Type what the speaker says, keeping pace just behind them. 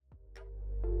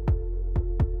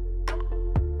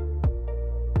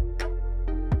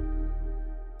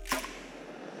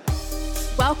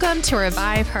Welcome to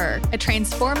Revive Her, a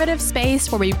transformative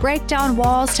space where we break down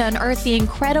walls to unearth the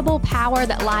incredible power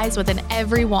that lies within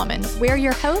every woman. We're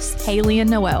your hosts, Haley and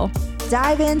Noelle.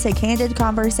 Dive into candid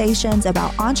conversations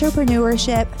about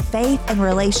entrepreneurship, faith, and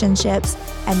relationships,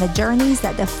 and the journeys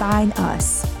that define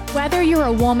us. Whether you're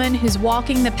a woman who's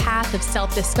walking the path of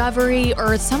self-discovery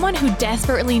or someone who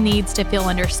desperately needs to feel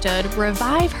understood,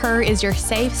 Revive Her is your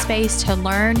safe space to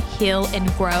learn, heal,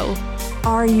 and grow.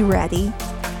 Are you ready?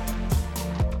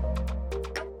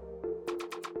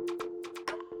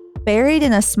 Buried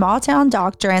in a small-town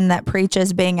doctrine that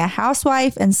preaches being a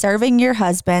housewife and serving your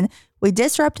husband, we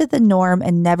disrupted the norm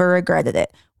and never regretted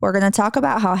it. We're going to talk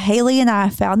about how Haley and I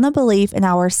found the belief in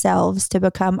ourselves to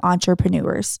become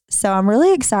entrepreneurs. So I'm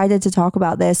really excited to talk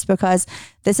about this because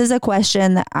this is a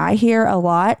question that I hear a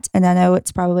lot. And I know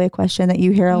it's probably a question that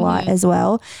you hear a lot as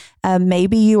well.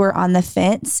 Maybe you were on the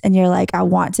fence and you're like, I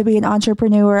want to be an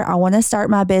entrepreneur. I want to start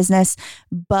my business,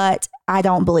 but I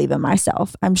don't believe in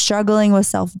myself. I'm struggling with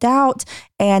self-doubt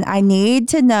and I need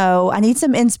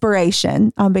some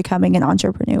inspiration on becoming an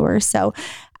entrepreneur. So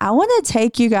I want to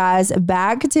take you guys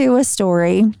back to a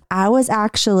story. I was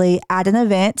actually at an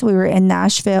event. We were in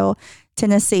Nashville,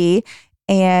 Tennessee,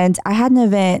 and I had an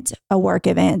event, a work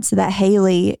event, so that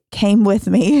Haley came with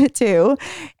me to.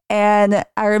 And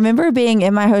I remember being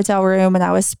in my hotel room and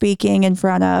I was speaking in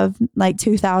front of like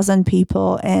 2,000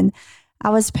 people and I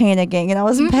was panicking and I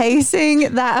was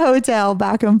pacing that hotel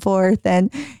back and forth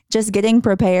and just getting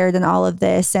prepared and all of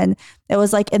this. And it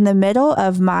was like in the middle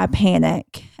of my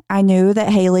panic, I knew that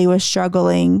Haley was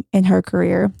struggling in her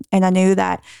career and I knew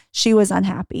that she was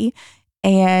unhappy.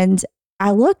 And I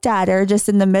looked at her just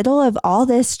in the middle of all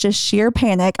this, just sheer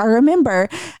panic. I remember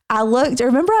I looked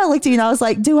at you and I was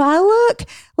like, do I look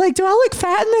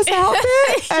fat in this outfit?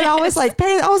 Yes. And I was like,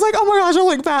 I was like, oh my gosh, I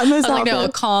look fat in this outfit. No,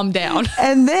 calm down.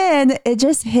 And then it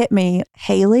just hit me.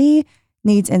 Haley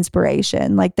needs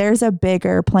inspiration. Like there's a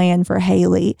bigger plan for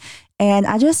Haley. And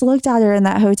I just looked at her in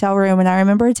that hotel room and I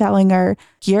remember telling her,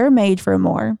 you're made for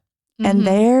more. And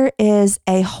there is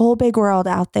a whole big world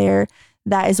out there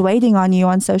that is waiting on you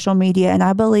on social media. And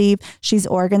I believe she's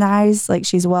organized, like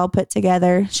she's well put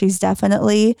together. She's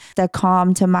definitely the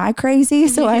calm to my crazy.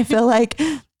 So I feel like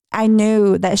I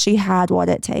knew that she had what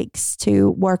it takes to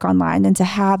work online and to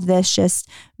have this just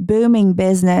booming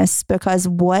business because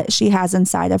what she has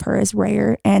inside of her is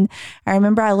rare. And I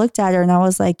remember I looked at her and I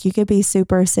was like, you could be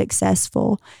super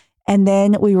successful. And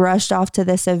then we rushed off to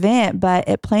this event, but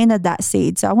it planted that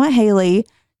seed. So I want Haley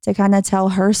to kind of tell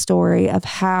her story of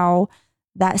how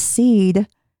that seed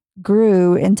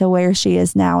grew into where she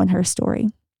is now in her story.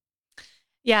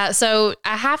 Yeah, so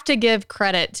I have to give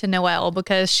credit to Noelle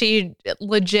because she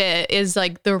legit is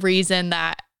like the reason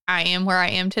that I am where I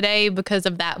am today because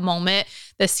of that moment.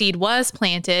 The seed was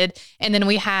planted and then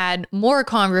we had more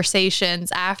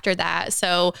conversations after that.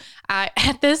 So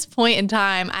at this point in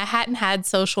time, I hadn't had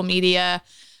social media,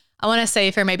 I want to say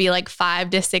for maybe like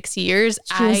 5 to 6 years.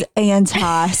 She was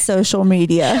anti-social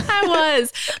media. I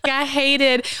was. Like, I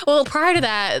hated, well, prior to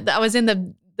that, I was in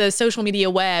the social media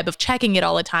web of checking it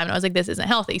all the time. And I was like, this isn't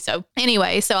healthy. So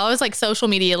anyway, so I was like social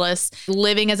media-less,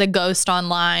 living as a ghost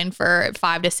online for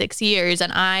 5 to 6 years.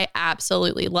 And I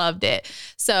absolutely loved it.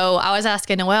 So I was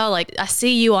asking Noelle, like, I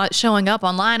see you showing up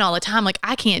online all the time. Like,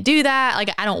 I can't do that. Like,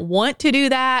 I don't want to do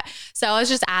that. So I was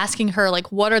just asking her,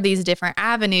 like, what are these different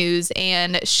avenues?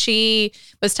 And she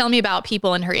was telling me about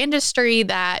people in her industry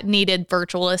that needed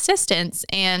virtual assistants.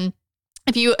 And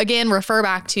if you, again, refer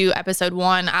back to episode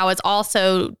 1, I was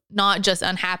also not just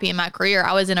unhappy in my career.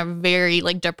 I was in a very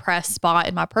like depressed spot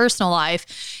in my personal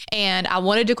life and I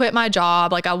wanted to quit my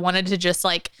job. Like I wanted to just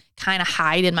like kind of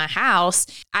hide in my house.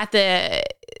 At the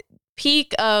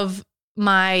peak of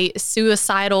my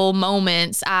suicidal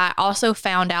moments, I also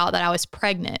found out that I was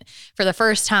pregnant for the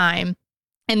first time.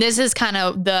 And this is kind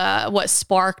of what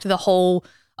sparked the whole,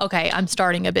 okay, I'm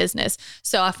starting a business.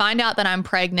 So I find out that I'm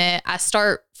pregnant. I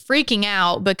start freaking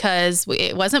out because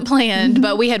it wasn't planned,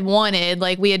 but we had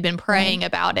been praying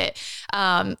about it.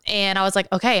 And I was like,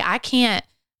 okay, I can't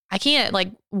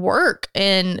like work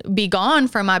and be gone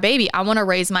from my baby. I want to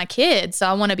raise my kids. So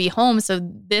I want to be home.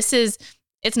 So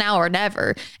it's now or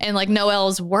never. And like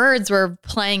Noelle's words were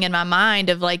playing in my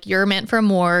mind of like, you're meant for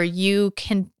more. You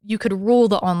could rule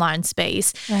the online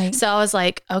space. Right. So I was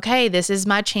like, okay, this is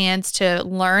my chance to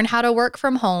learn how to work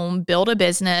from home, build a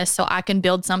business so I can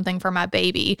build something for my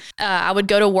baby. I would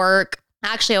go to work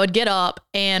Actually, I would get up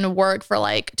and work for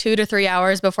like 2 to 3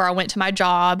 hours before I went to my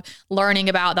job, learning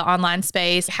about the online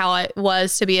space, how it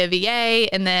was to be a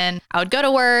VA. And then I would go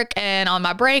to work, and on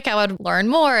my break, I would learn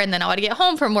more. And then I would get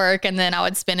home from work, and then I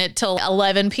would spend it till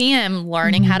 11 p.m.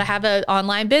 learning how to have an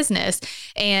online business.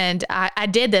 And I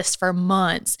did this for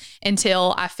months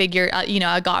until I figured,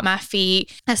 I got my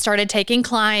feet. I started taking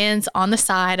clients on the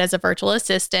side as a virtual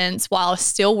assistant while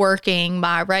still working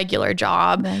my regular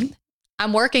job. Right.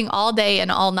 I'm working all day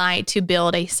and all night to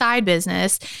build a side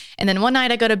business. And then one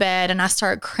night I go to bed and I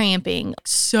start cramping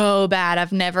so bad.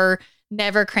 I've never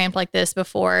cramped like this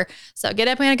before. So I get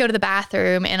up and I go to the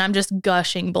bathroom and I'm just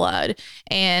gushing blood.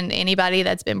 And anybody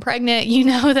that's been pregnant, you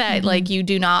know that like you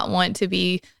do not want to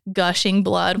be gushing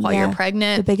blood while you're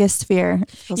pregnant. The biggest fear.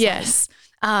 Yes.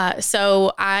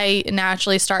 So I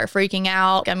naturally start freaking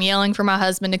out. I'm yelling for my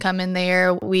husband to come in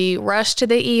there. We rush to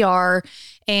the ER.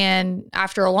 And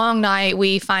after a long night,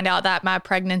 we find out that my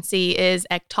pregnancy is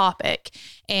ectopic,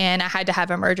 and I had to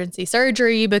have emergency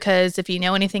surgery because if you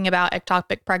know anything about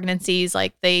ectopic pregnancies,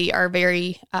 like they are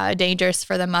very dangerous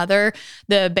for the mother.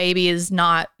 The baby is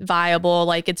not viable,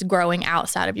 like it's growing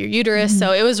outside of your uterus.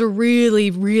 So it was a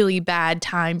really, really bad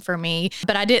time for me,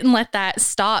 but I didn't let that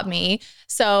stop me.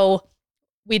 So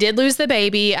we did lose the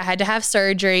baby. I had to have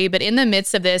surgery, but in the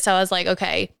midst of this, I was like,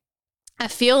 okay, I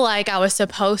feel like I was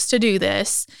supposed to do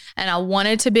this and I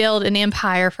wanted to build an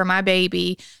empire for my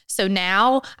baby. So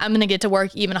now I'm going to get to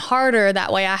work even harder.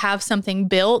 That way I have something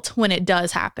built when it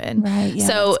does happen. Right. Yeah,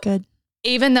 so that's good.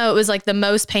 Even though it was like the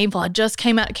most painful, I just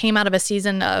came out of a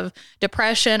season of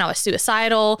depression. I was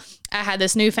suicidal. I had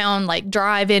this newfound like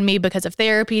drive in me because of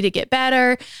therapy to get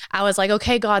better. I was like,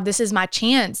 okay, God, this is my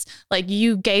chance. Like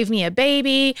you gave me a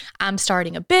baby. I'm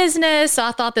starting a business. So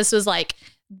I thought this was like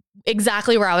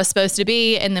exactly where I was supposed to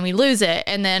be. And then we lose it.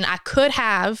 And then I could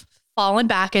have fallen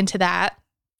back into that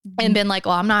and been like,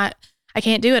 well, I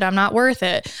can't do it. I'm not worth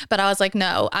it. But I was like,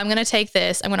 no, I'm going to take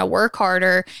this. I'm going to work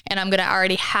harder and I'm going to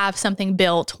already have something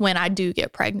built when I do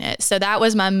get pregnant. So that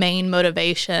was my main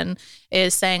motivation,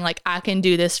 is saying like, I can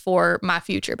do this for my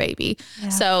future baby. Yeah.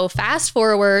 So fast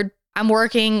forward, I'm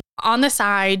working on the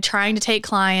side, trying to take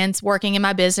clients, working in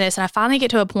my business. And I finally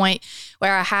get to a point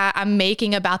where I'm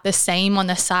making about the same on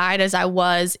the side as I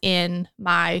was in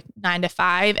my 9 to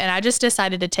 5. And I just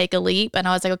decided to take a leap. And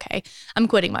I was like, okay, I'm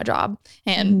quitting my job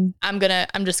and I'm going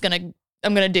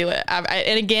to do it.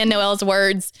 And again, Noelle's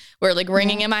words were like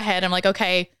ringing in my head. I'm like,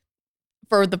 okay,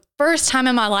 for the first time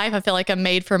in my life, I feel like I'm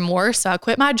made for more. So I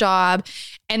quit my job.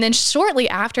 And then shortly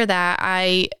after that,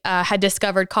 I had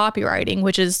discovered copywriting,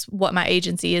 which is what my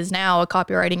agency is now, a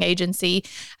copywriting agency.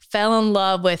 Fell in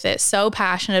love with it, so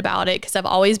passionate about it because I've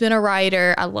always been a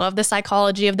writer. I love the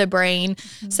psychology of the brain.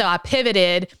 So I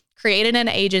pivoted, created an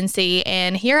agency,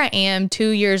 and here I am 2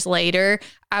 years later.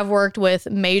 I've worked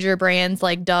with major brands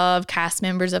like Dove, cast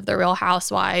members of The Real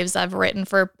Housewives. I've written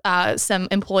for some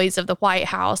employees of the White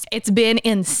House. It's been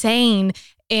insane.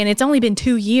 And it's only been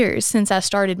 2 years since I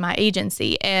started my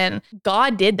agency. And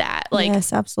God did that. Like,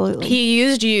 yes, absolutely. He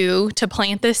used you to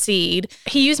plant the seed.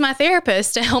 He used my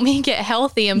therapist to help me get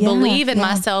healthy and believe in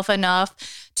myself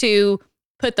enough to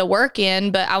put the work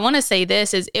in. But I want to say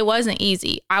this is it wasn't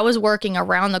easy. I was working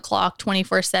around the clock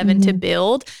 24/7 to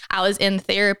build. I was in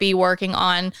therapy working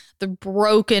on the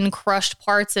broken, crushed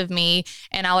parts of me.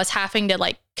 And I was having to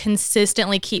like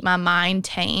consistently keep my mind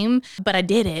tame, but I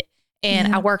did it.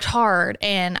 And I worked hard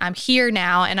and I'm here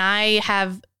now and I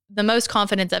have the most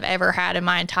confidence I've ever had in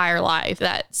my entire life.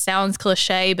 That sounds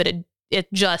cliche, but it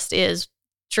just is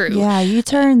true. Yeah, you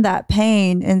turned that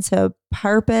pain into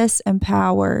purpose and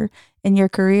power in your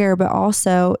career, but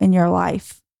also in your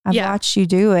life. I've watched you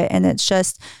do it and it's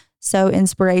just so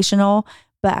inspirational.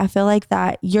 But I feel like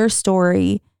that your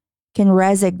story can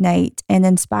resonate and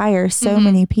inspire so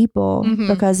many people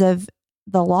because of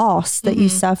the loss that you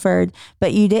suffered,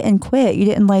 but you didn't quit. You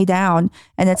didn't lay down.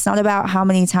 And it's not about how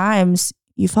many times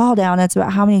you fall down. It's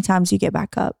about how many times you get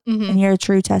back up. And you're a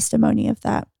true testimony of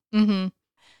that.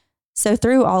 So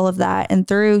through all of that and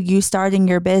through you starting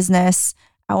your business,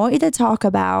 I want you to talk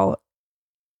about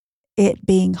it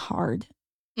being hard.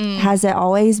 Has it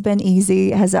always been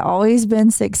easy? Has it always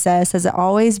been success? Has it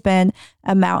always been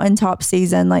a mountaintop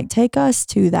season? Like take us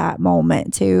to that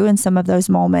moment too, and some of those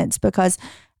moments, because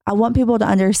I want people to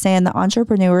understand that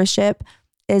entrepreneurship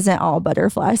isn't all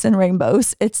butterflies and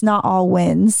rainbows. It's not all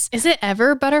wins. Is it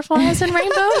ever butterflies and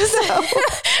rainbows?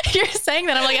 You're saying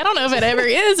that. I'm like, I don't know if it ever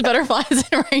is butterflies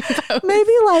and rainbows.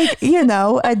 Maybe like,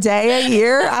 a day, a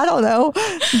year. I don't know.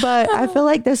 But I feel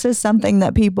like this is something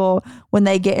that people, when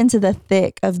they get into the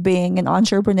thick of being an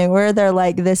entrepreneur, they're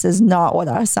like, this is not what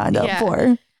I signed up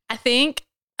for. I think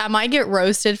I might get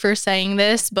roasted for saying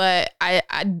this, but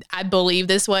I believe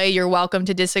this way. You're welcome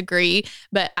to disagree,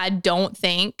 but I don't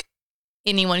think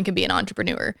anyone can be an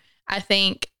entrepreneur. I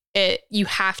think you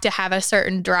have to have a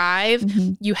certain drive.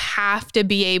 Mhm. You have to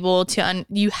be able to,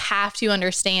 you have to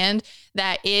understand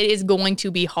that it is going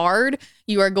to be hard.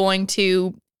 You are going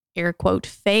to, air quote,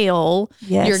 fail.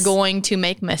 Yes. You're going to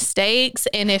make mistakes.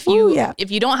 And if you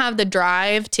don't have the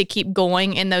drive to keep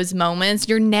going in those moments,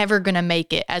 you're never going to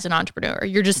make it as an entrepreneur.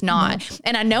 You're just not. No.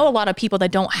 And I know a lot of people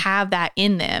that don't have that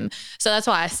in them. So that's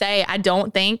why I say, I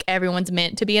don't think everyone's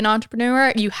meant to be an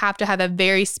entrepreneur. You have to have a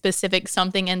very specific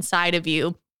something inside of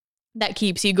you that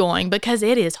keeps you going, because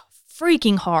it is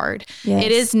freaking hard. Yes.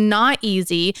 It is not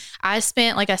easy.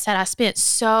 Like I said, I spent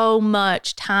so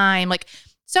much time, like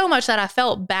so much that I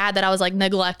felt bad that I was like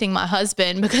neglecting my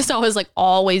husband because I was like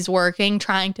always working,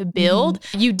 trying to build.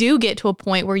 You do get to a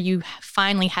point where you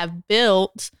finally have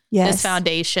built this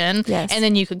foundation, and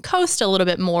then you can coast a little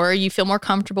bit more. You feel more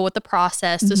comfortable with the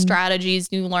process, the strategies,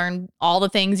 you learn all the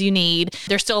things you need.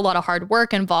 There's still a lot of hard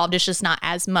work involved. It's just not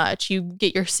as much. You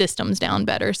get your systems down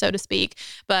better, so to speak.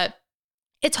 But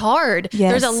it's hard.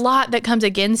 Yes. There's a lot that comes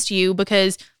against you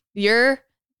because you're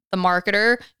the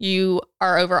marketer, you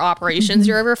are over operations,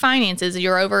 you're over finances,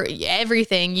 you're over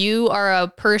everything. You are a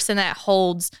person that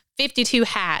holds 52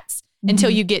 hats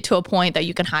until you get to a point that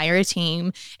you can hire a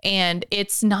team, and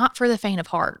it's not for the faint of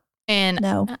heart. And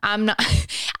no. I'm not,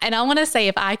 and I want to say,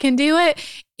 if I can do it,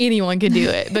 anyone can do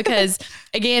it. Because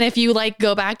again, if you like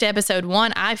go back to episode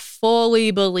 1, I fully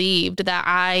believed that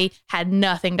I had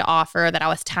nothing to offer, that I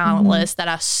was talentless, that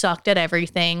I sucked at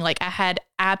everything. Like I had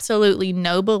absolutely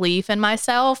no belief in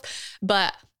myself,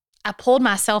 but I pulled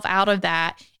myself out of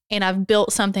that, and I've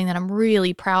built something that I'm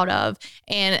really proud of.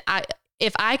 And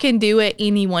if I can do it,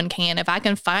 anyone can. If I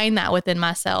can find that within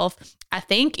myself, I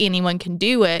think anyone can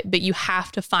do it, but you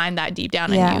have to find that deep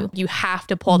down in you. You have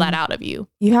to pull that out of you.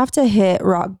 You have to hit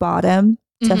rock bottom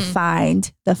to find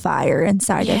the fire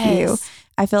inside of you.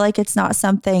 I feel like it's not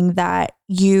something that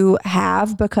you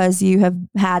have because you have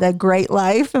had a great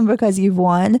life and because you've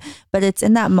won, but it's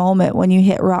in that moment when you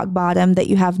hit rock bottom that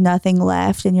you have nothing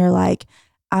left and you're like,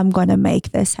 I'm going to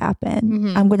make this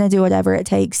happen. I'm going to do whatever it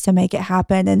takes to make it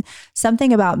happen. And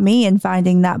something about me and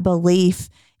finding that belief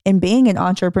in being an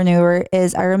entrepreneur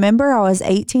is I remember I was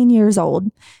 18 years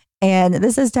old, and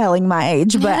this is telling my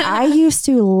age, but I used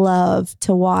to love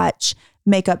to watch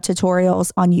makeup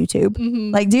tutorials on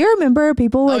YouTube. Like, do you remember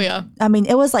people would, I mean,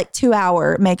 it was like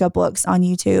 2-hour makeup looks on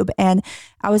YouTube, and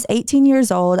I was 18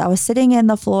 years old. I was sitting in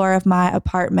the floor of my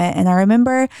apartment, and I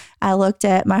remember I looked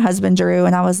at my husband, Drew,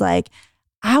 and I was like,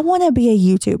 I want to be a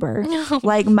YouTuber.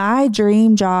 Like my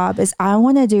dream job is I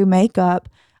want to do makeup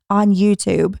on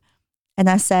YouTube. And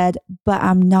I said, but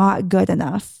I'm not good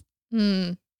enough.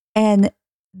 And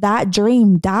that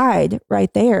dream died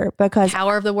right there because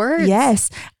power of the words. Yes.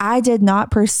 I did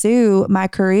not pursue my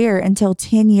career until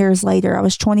 10 years later. I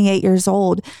was 28 years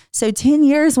old. So 10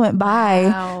 years went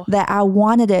by that I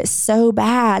wanted it so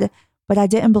bad, but I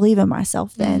didn't believe in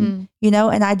myself then, you know,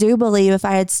 and I do believe if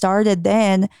I had started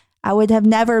then, I would have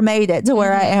never made it to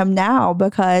where I am now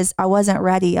because I wasn't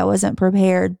ready. I wasn't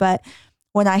prepared. But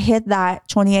when I hit that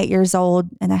 28 years old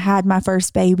and I had my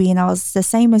first baby and I was the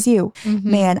same as you,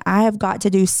 man, I have got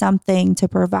to do something to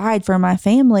provide for my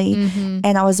family.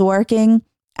 And I was working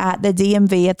at the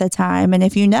DMV at the time. And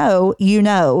if you know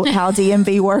how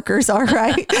DMV workers are,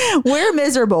 right? We're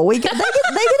miserable. They get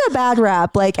a bad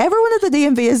rap. Like everyone at the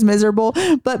DMV is miserable,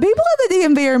 but people at the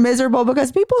DMV are miserable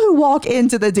because people who walk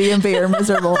into the DMV are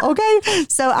miserable. Okay.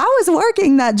 So I was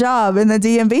working that job in the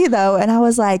DMV though. And I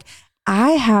was like,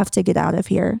 I have to get out of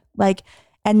here. Like,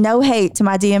 and no hate to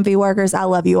my DMV workers. I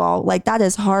love you all. Like that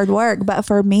is hard work. But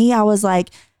for me, I was like,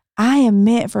 I am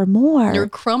meant for more. You're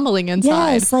crumbling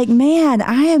inside. Yes. Like, man,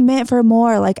 I am meant for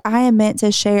more. Like I am meant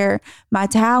to share my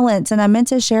talents and I'm meant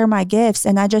to share my gifts.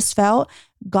 And I just felt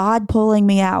God pulling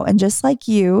me out. And just like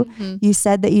you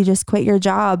said that you just quit your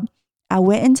job. I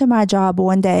went into my job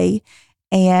one day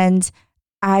and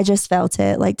I just felt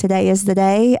it. Like today is the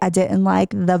day. I didn't like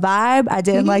the vibe. I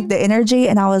didn't like the energy.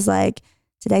 And I was like,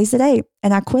 today's the day.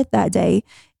 And I quit that day.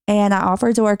 And I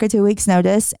offered to work a 2 weeks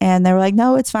notice and they were like,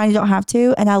 no, it's fine. You don't have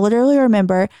to. And I literally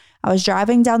remember I was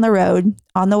driving down the road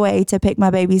on the way to pick my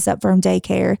babies up from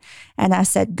daycare. And I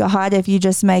said, God, if you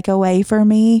just make a way for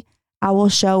me, I will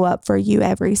show up for you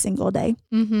every single day.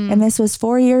 And this was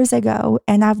 4 years ago.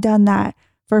 And I've done that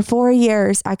for 4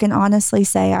 years. I can honestly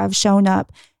say I've shown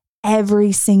up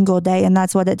every single day. And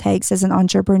that's what it takes as an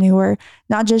entrepreneur,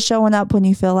 not just showing up when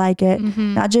you feel like it,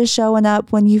 not just showing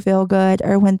up when you feel good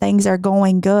or when things are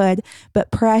going good,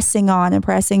 but pressing on and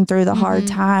pressing through the hard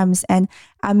times. And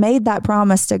I made that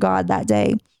promise to God that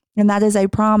day. And that is a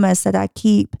promise that I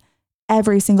keep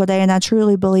every single day. And I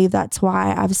truly believe that's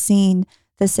why I've seen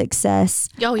the success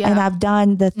and I've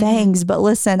done the things. But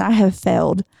listen, I have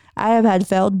failed. I have had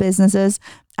failed businesses.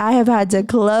 I have had to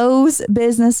close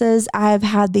businesses. I have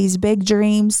had these big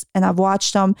dreams and I've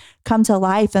watched them come to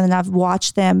life, and then I've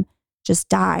watched them just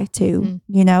die too,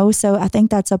 you know? So I think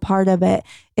that's a part of it.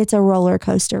 It's a roller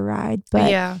coaster ride,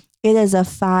 but it is a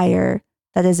fire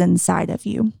that is inside of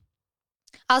you.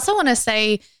 I also want to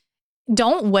say,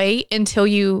 don't wait until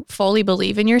you fully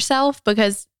believe in yourself,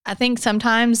 because I think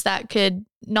sometimes that could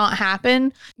not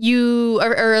happen.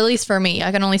 Or at least for me,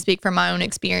 I can only speak from my own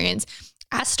experience.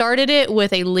 I started it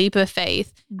with a leap of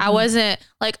faith. I wasn't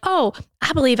like, oh,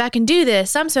 I believe I can do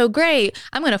this. I'm so great.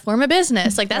 I'm going to form a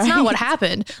business. Like, that's not what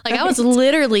happened. Like, I was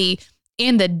literally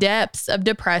in the depths of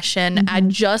depression. I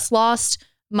just lost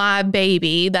my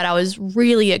baby that I was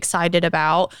really excited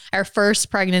about, our first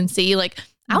pregnancy. Like,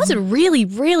 I was in a really,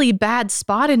 really bad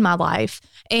spot in my life.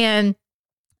 And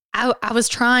I was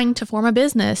trying to form a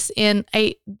business in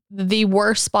the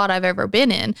worst spot I've ever been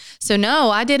in. So no,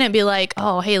 I didn't be like,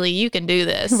 oh, Haley, you can do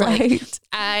this. Right. Like,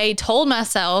 I told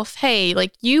myself, hey,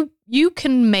 like you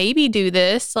can maybe do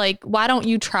this. Like, why don't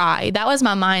you try? That was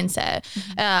my mindset.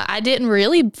 I didn't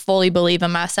really fully believe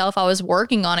in myself. I was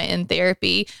working on it in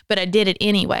therapy, but I did it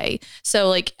anyway. So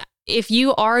like, if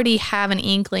you already have an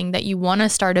inkling that you want to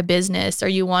start a business or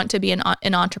you want to be an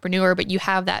entrepreneur, but you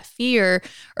have that fear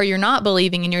or you're not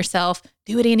believing in yourself,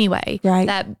 do it anyway. Right.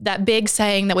 That big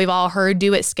saying that we've all heard,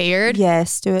 do it scared.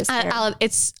 Yes, do it scared.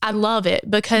 I love it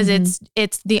because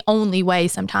it's the only way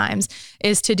sometimes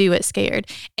is to do it scared.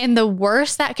 And the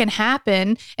worst that can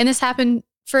happen, and this happened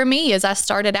for me, as I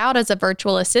started out as a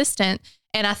virtual assistant,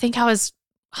 and I think I was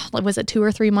it 2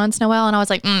 or 3 months, Noelle? And I was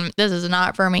like, this is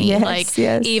not for me.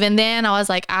 Even then I was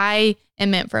like, I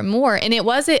am meant for more. And it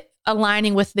wasn't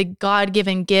aligning with the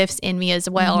God-given gifts in me as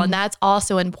well. And that's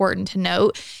also important to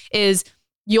note, is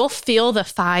you'll feel the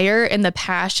fire and the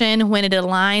passion when it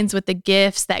aligns with the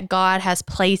gifts that God has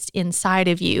placed inside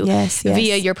of you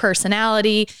via your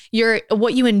personality,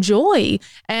 what you enjoy.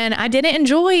 And I didn't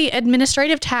enjoy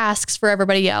administrative tasks for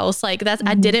everybody else. Like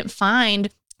I didn't find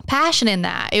passion in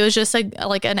that. It was just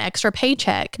like an extra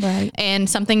paycheck and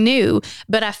something new.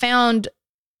 But I found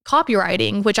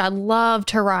copywriting, which I love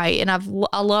to write and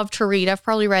I love to read. I've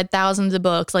probably read thousands of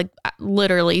books, like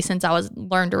literally since I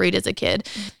learned to read as a kid.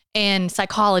 And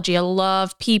psychology, I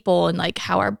love people and like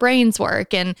how our brains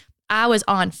work. And I was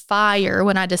on fire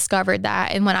when I discovered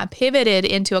that. And when I pivoted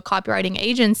into a copywriting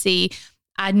agency,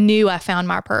 I knew I found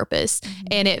my purpose.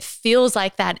 And it feels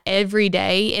like that every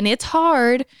day. And it's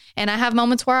hard. And I have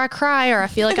moments where I cry or I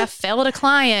feel like I failed a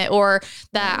client or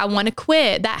that I want to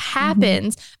quit. That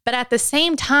happens. But at the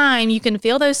same time, you can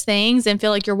feel those things and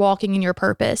feel like you're walking in your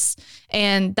purpose.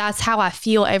 And that's how I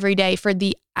feel every day for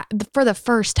the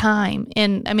first time.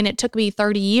 And I mean, it took me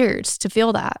 30 years to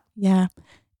feel that. Yeah.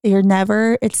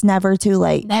 It's never too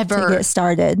late to get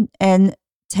started. And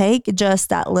take just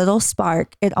that little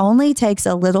spark. It only takes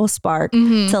a little spark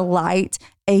to light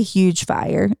a huge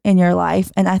fire in your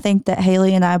life. And I think that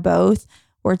Haley and I both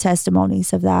were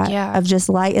testimonies of that, of just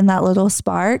lighting that little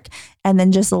spark and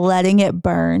then just letting it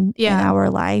burn in our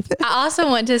life. I also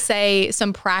want to say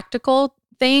some practical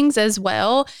things as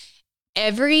well.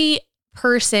 Every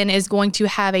person is going to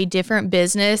have a different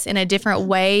business in a different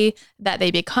way that they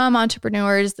become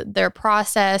entrepreneurs, their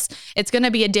process. It's going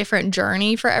to be a different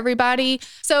journey for everybody.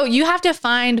 So you have to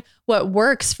find what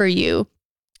works for you.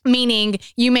 Meaning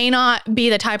you may not be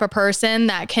the type of person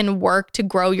that can work to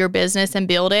grow your business and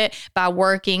build it by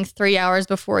working 3 hours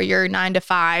before your 9 to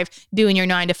 5, doing your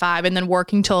 9 to 5, and then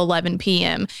working till 11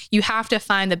 p.m. You have to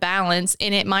find the balance,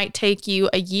 and it might take you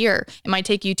a year. It might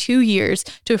take you 2 years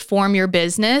to form your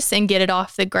business and get it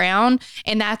off the ground.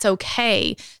 And that's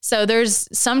okay. So there's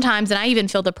sometimes, and I even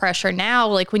feel the pressure now,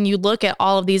 like when you look at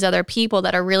all of these other people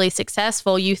that are really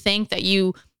successful, you think that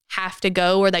you have to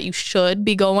go or that you should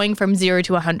be going from 0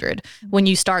 to 100 when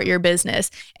you start your business.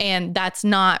 And that's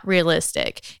not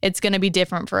realistic. It's going to be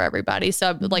different for everybody.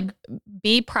 So like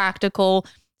be practical,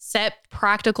 set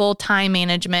practical time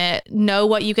management, know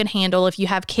what you can handle if you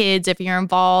have kids, if you're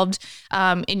involved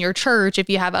in your church, if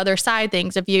you have other side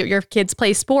things, if your kids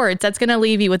play sports, that's going to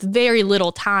leave you with very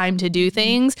little time to do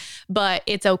things, but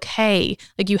it's okay.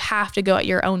 Like you have to go at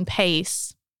your own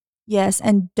pace. Yes.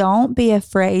 And don't be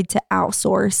afraid to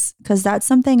outsource, because that's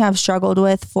something I've struggled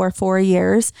with for 4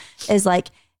 years is like,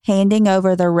 handing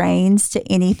over the reins to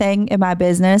anything in my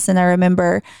business. And I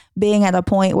remember being at a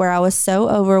point where I was so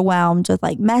overwhelmed with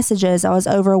like messages. I was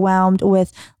overwhelmed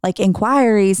with like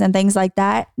inquiries and things like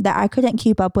that I couldn't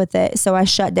keep up with it. So I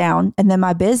shut down, and then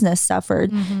my business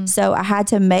suffered. So I had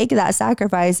to make that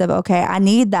sacrifice of, okay, I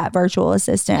need that virtual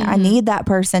assistant. I need that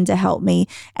person to help me,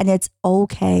 and it's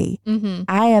okay.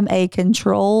 I am a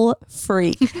control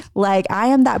freak. Like I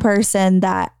am that person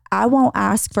that I won't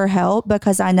ask for help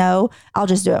because I know I'll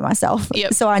just do it myself.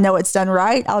 So I know it's done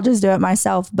right. I'll just do it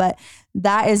myself. But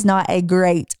that is not a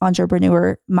great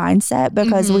entrepreneur mindset,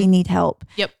 because we need help.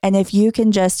 And if you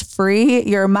can just free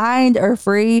your mind or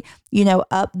free,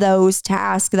 up those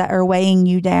tasks that are weighing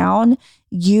you down,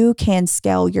 you can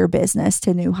scale your business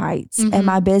to new heights. And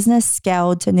my business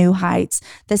scaled to new heights.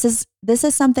 This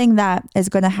is something that is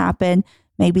going to happen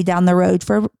maybe down the road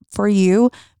for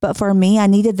you. But for me, I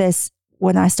needed this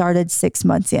when I started 6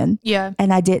 months in.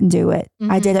 And I didn't do it.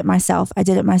 I did it myself. I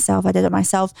did it myself.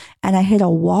 And I hit a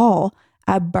wall.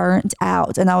 I burnt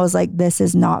out, and I was like, this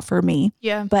is not for me.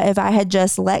 But if I had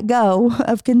just let go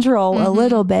of control a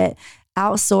little bit,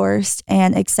 outsourced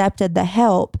and accepted the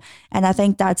help. And I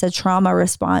think that's a trauma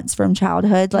response from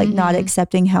childhood, like not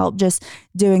accepting help, just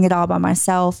doing it all by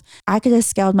myself. I could have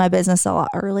scaled my business a lot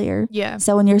earlier.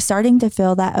 So when you're starting to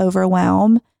feel that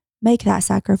overwhelm, make that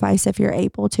sacrifice if you're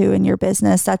able to in your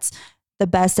business. That's the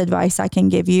best advice I can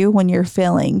give you when you're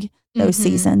feeling those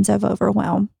seasons of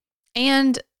overwhelm.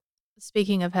 And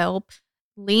speaking of help,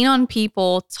 lean on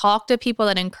people, talk to people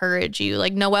that encourage you.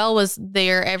 Like Noelle was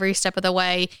there every step of the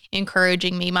way,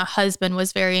 encouraging me. My husband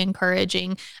was very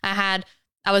encouraging. I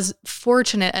was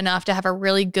fortunate enough to have a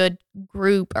really good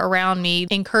group around me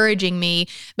encouraging me,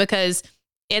 because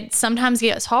it sometimes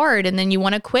gets hard and then you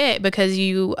want to quit because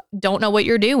you don't know what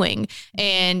you're doing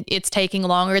and it's taking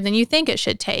longer than you think it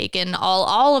should take. And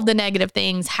all of the negative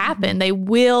things happen. They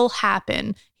will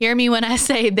happen. Hear me when I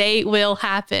say they will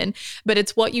happen, but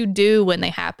it's what you do when they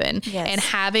happen. And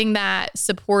having that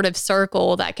supportive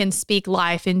circle that can speak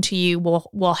life into you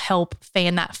will help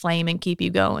fan that flame and keep you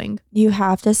going. You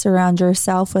have to surround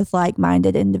yourself with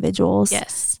like-minded individuals.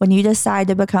 When you decide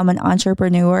to become an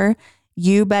entrepreneur,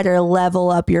 you better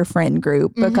level up your friend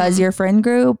group, because your friend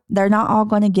group, they're not all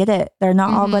going to get it. They're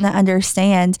not all going to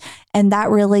understand. And that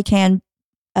really can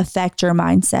affect your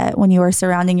mindset when you are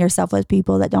surrounding yourself with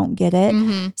people that don't get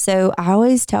it. So I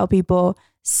always tell people,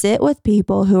 sit with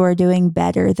people who are doing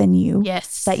better than you,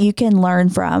 that you can learn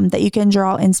from, that you can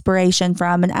draw inspiration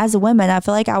from. And as women, I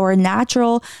feel like our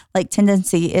natural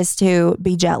tendency is to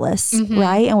be jealous,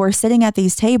 right? And we're sitting at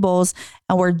these tables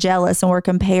and we're jealous and we're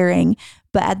comparing.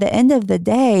 But at the end of the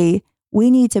day,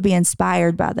 we need to be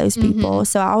inspired by those people.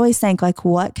 So I always think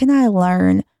what can I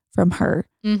learn from her?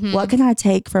 What can I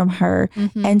take from her?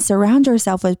 And surround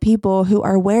yourself with people who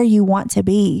are where you want to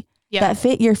be, that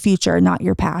fit your future, not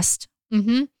your past.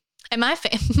 And my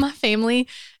family,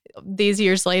 these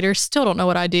years later, still don't know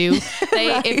what I do.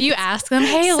 If you ask them,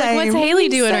 hey, what's Haley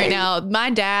doing right now? My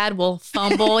dad will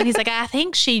fumble and he's like, I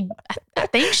think she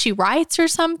writes or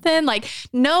something.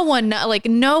 No one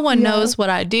knows what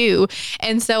I do.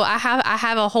 And so I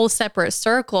have a whole separate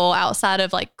circle outside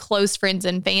of close friends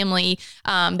and family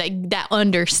that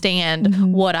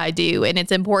understand what I do. And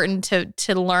it's important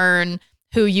to learn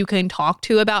who you can talk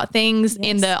to about things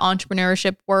in the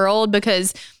entrepreneurship world,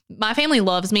 because my family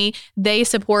loves me. They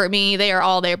support me. They are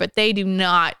all there, but they do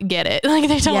not get it.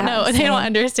 They don't know. Same. They don't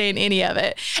understand any of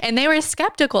it. And they were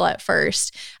skeptical at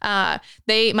first. My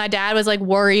dad was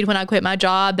worried when I quit my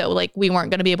job that we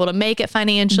weren't going to be able to make it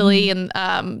financially. And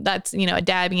that's, a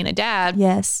dad being a dad.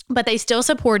 Yes. But they still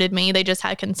supported me. They just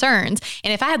had concerns.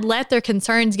 And if I had let their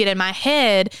concerns get in my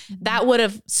head, that would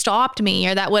have stopped me,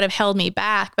 or that would have held me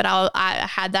back. But I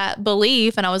had that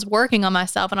belief and I was working on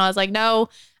myself, and I was like, no,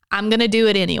 I'm going to do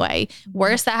it anyway.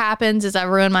 Worst that happens is I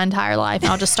ruin my entire life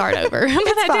and I'll just start over. But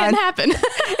that didn't happen.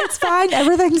 It's fine.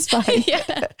 Everything's fine.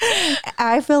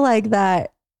 I feel like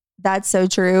that's so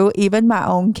true. Even my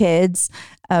own kids,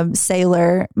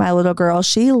 Sailor, my little girl,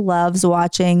 she loves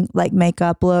watching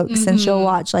makeup looks and she'll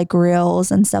watch reels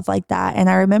and stuff like that. And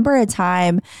I remember a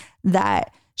time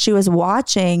that she was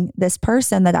watching this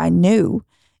person that I knew.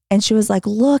 And she was like,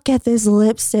 look at this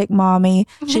lipstick, mommy.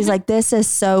 She's like, this is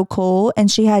so cool. And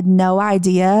she had no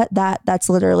idea that that's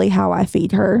literally how I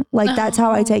feed her. That's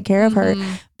how I take care of her.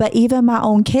 But even my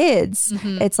own kids,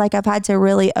 it's I've had to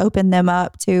really open them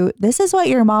up to, this is what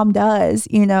your mom does.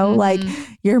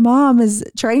 Your mom is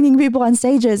training people on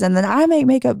stages, and then I make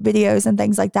makeup videos and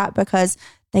things like that, because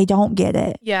they don't get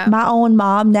it. My own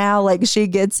mom now, she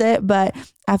gets it, but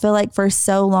I feel for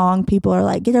so long people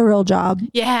are get a real job.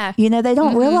 They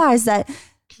don't realize that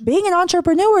being an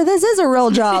entrepreneur, this is a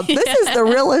real job. This is the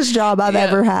realest job I've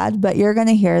ever had. But you're going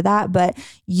to hear that. But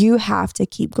you have to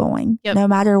keep going no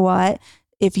matter what.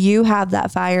 If you have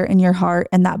that fire in your heart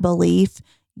and that belief,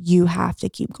 you have to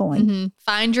keep going.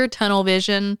 Find your tunnel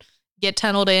vision, get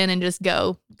tunneled in, and just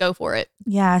go for it.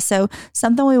 Yeah. So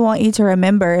something we want you to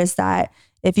remember is that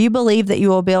if you believe that you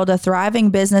will build a thriving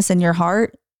business in your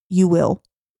heart, you will.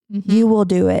 You will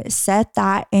do it. Set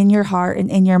that in your heart and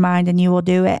in your mind, and you will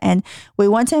do it. And we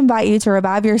want to invite you to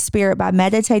revive your spirit by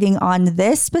meditating on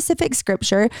this specific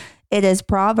scripture. It is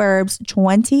Proverbs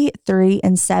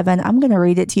 23:7. I'm going to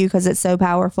read it to you because it's so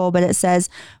powerful, but it says,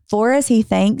 "For as he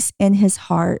thinks in his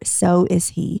heart, so is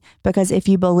he." Because if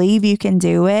you believe you can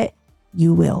do it,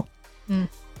 you will.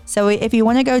 So if you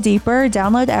want to go deeper,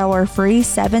 download our free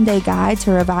 7-day guide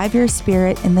to revive your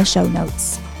spirit in the show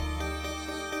notes.